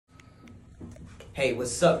Hey,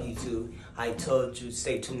 what's up, YouTube? I told you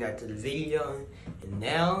stay tuned after the video, and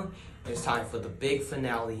now it's time for the big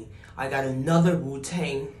finale. I got another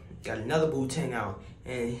Wu-Tang out,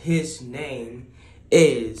 and his name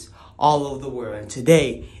is All Over the World. And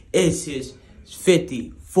today is his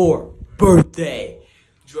 54th birthday.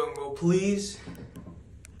 Drum roll, please.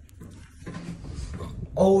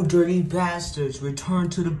 Oh, dirty bastards, return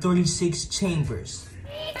to the 36 chambers.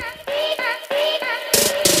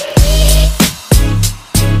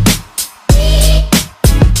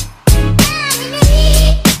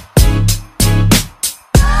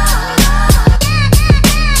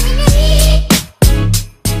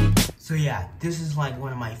 So yeah, this is like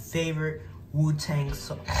one of my favorite Wu-Tang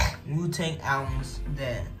albums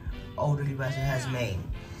that Oh Dirty Bastard has made.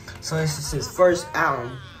 So this is his first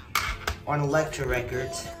album on Elektra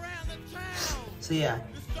Records. So yeah,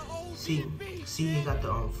 see he got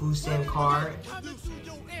the food stamp card.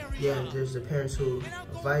 Yeah, there's the parental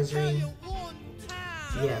advisory.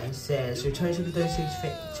 Yeah, it says return to the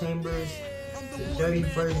 36 chambers. The dirty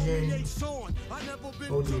version.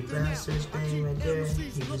 Oh, the bastards thing right there.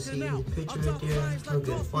 You can see his picture right there.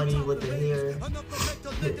 Looking funny with the hair.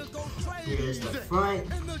 Here's the front,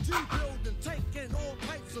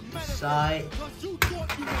 the side,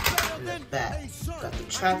 and the back. Got the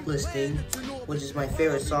track listing, which is my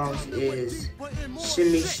favorite songs, is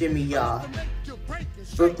Shimmy Shimmy Ya,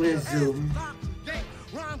 Brooklyn Zoo,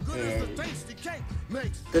 and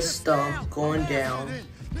The Stump, Going Down,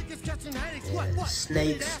 and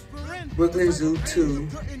Snakes, Brooklyn Zoo 2,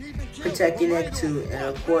 Protecting Act 2, and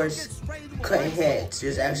of course, Cutting Heads.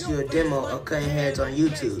 There's actually a demo of Cutting Heads on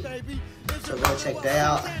YouTube, so go check that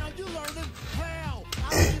out.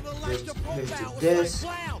 Here's the disc.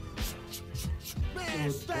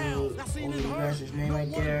 Here's the guy's name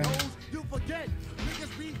right there.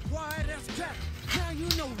 Now you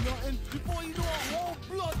know nothing. Before you know a whole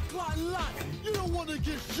blood clotting lot, you don't want to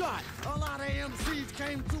get shot. A lot of MCs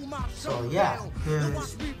came through my show. So yeah,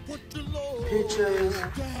 here's pictures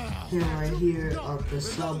here right here of the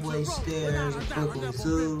subway stairs, Brooklyn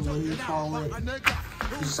Zoo, what do you call it?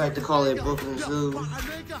 You just like to call it Brooklyn Zoo.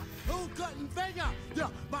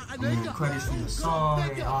 And then credits from the song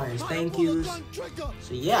and all his thank yous.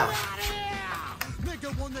 So yeah.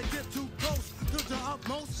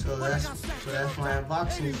 So that's my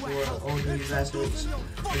unboxing for Oh Dirty Bastards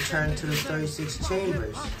Return to the 36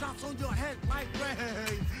 Chambers.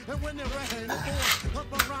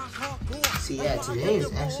 See, yeah, today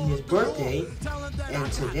is actually his birthday,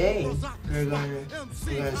 and today we're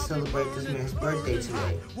gonna celebrate this man's birthday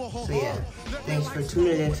today. So yeah, thanks for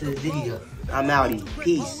tuning into the video. I'm outie.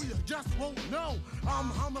 Peace. I'm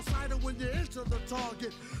homicidal when you enter the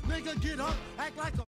target. Nigga, get up, act like a